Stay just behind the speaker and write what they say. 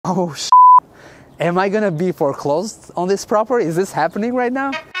Oh, am I gonna be foreclosed on this property? Is this happening right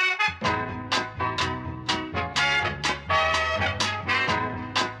now?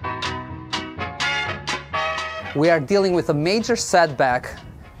 We are dealing with a major setback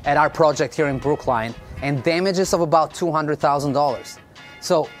at our project here in Brookline and damages of about $200,000.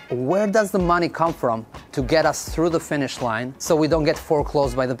 So where does the money come from to get us through the finish line so we don't get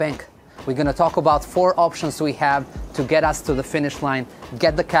foreclosed by the bank? We're going to talk about 4 options we have to get us to the finish line,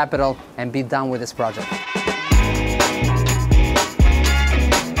 get the capital, and be done with this project.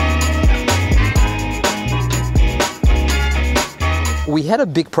 We had a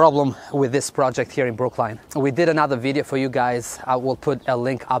big problem with this project here in Brookline. We did another video for you guys. I will put a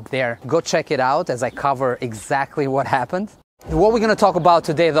link up there. Go check it out as I cover exactly what happened. What we're going to talk about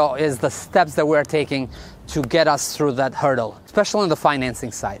today, though, is the steps that we're taking to get us through that hurdle, especially on the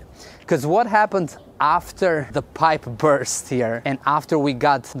financing side. Because what happened after the pipe burst here and after we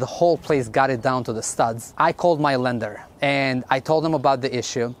got the whole place gutted down to the studs, I called my lender and I told them about the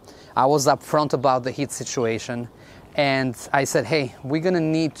issue. I was upfront about the heat situation. And I said, hey, we're gonna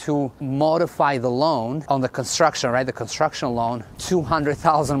need to modify the loan on the construction, right? The construction loan,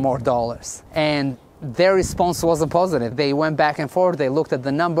 $200,000 more. And their response wasn't positive. They went back and forth, they looked at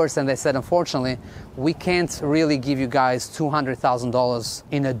the numbers and they said, unfortunately, we can't really give you guys $200,000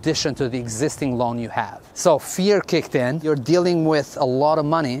 in addition to the existing loan you have. So fear kicked in. You're dealing with a lot of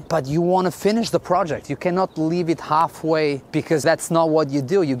money, but you want to finish the project. You cannot leave it halfway because that's not what you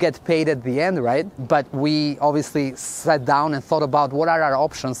do. You get paid at the end, right? But we obviously sat down and thought about what are our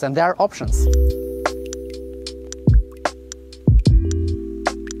options, and there are options.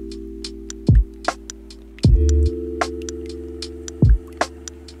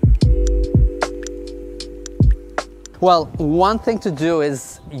 Well, one thing to do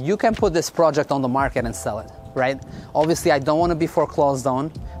is you can put this project on the market and sell it, right? Obviously, I don't want to be foreclosed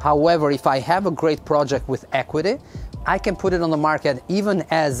on. However, if I have a great project with equity, I can put it on the market even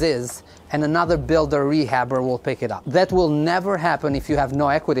as is, and another builder, rehabber will pick it up. That will never happen if you have no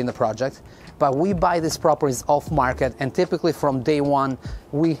equity in the project, but we buy these properties off market, and typically from day one,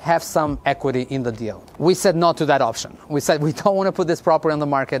 we have some equity in the deal. We said no to that option. We said we don't want to put this property on the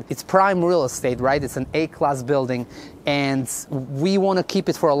market. It's prime real estate, right? It's an A-class building, and we want to keep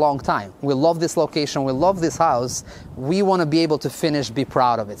it for a long time. We love this location. We love this house. We want to be able to finish, be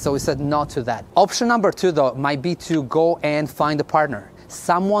proud of it. So we said no to that. Option number 2, though, might be to go and find a partner.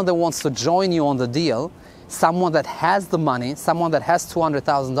 Someone that wants to join you on the deal, someone that has the money, someone that has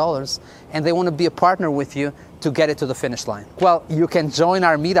 $200,000, and they want to be a partner with you to get it to the finish line. Well, you can join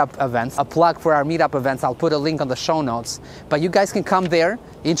our meetup events. A plug for our meetup events, I'll put a link on the show notes. But you guys can come there,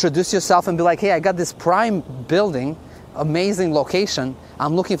 introduce yourself and be like, hey, I got this prime building, amazing location.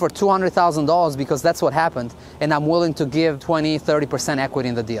 I'm looking for $200,000 because that's what happened, and I'm willing to give 20-30% equity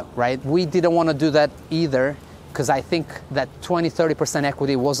in the deal, right? We didn't want to do that either, because I think that 20-30%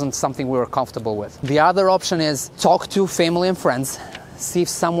 equity wasn't something we were comfortable with. The other option is talk to family and friends, see if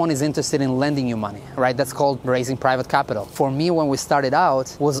someone is interested in lending you money, right? That's called raising private capital. For me, when we started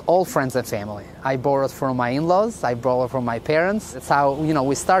out, was all friends and family. I borrowed from my in-laws, I borrowed from my parents. That's how,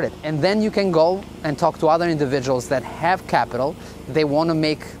 we started. And then you can go and talk to other individuals that have capital. They want to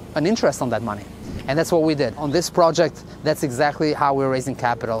make an interest on that money. And that's what we did. On this project, that's exactly how we're raising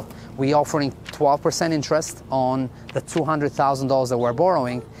capital. We're offering 12% interest on the $200,000 that we're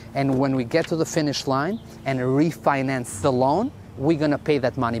borrowing. And when we get to the finish line and refinance the loan, we're gonna pay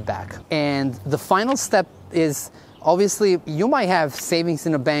that money back. And the final step is, obviously, you might have savings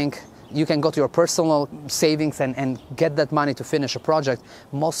in a bank. You can go to your personal savings and get that money to finish a project.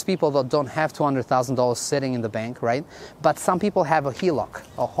 Most people, though, don't have $200,000 sitting in the bank, right? But some people have a HELOC,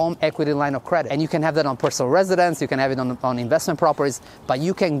 a home equity line of credit. And you can have that on personal residence, you can have it on investment properties, but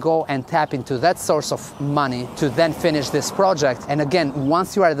you can go and tap into that source of money to then finish this project. And again,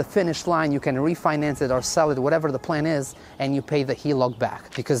 once you are at the finish line, you can refinance it or sell it, whatever the plan is, and you pay the HELOC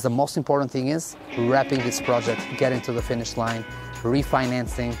back. Because the most important thing is wrapping this project, getting to the finish line,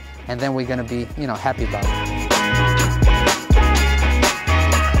 refinancing, and then we're gonna be, happy about it.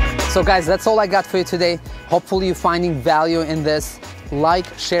 So guys, that's all I got for you today. Hopefully you're finding value in this. Like,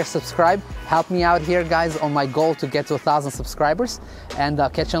 share, subscribe. Help me out here, guys, on my goal to get to 1,000 subscribers, and I'll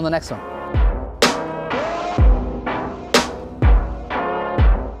catch you on the next one.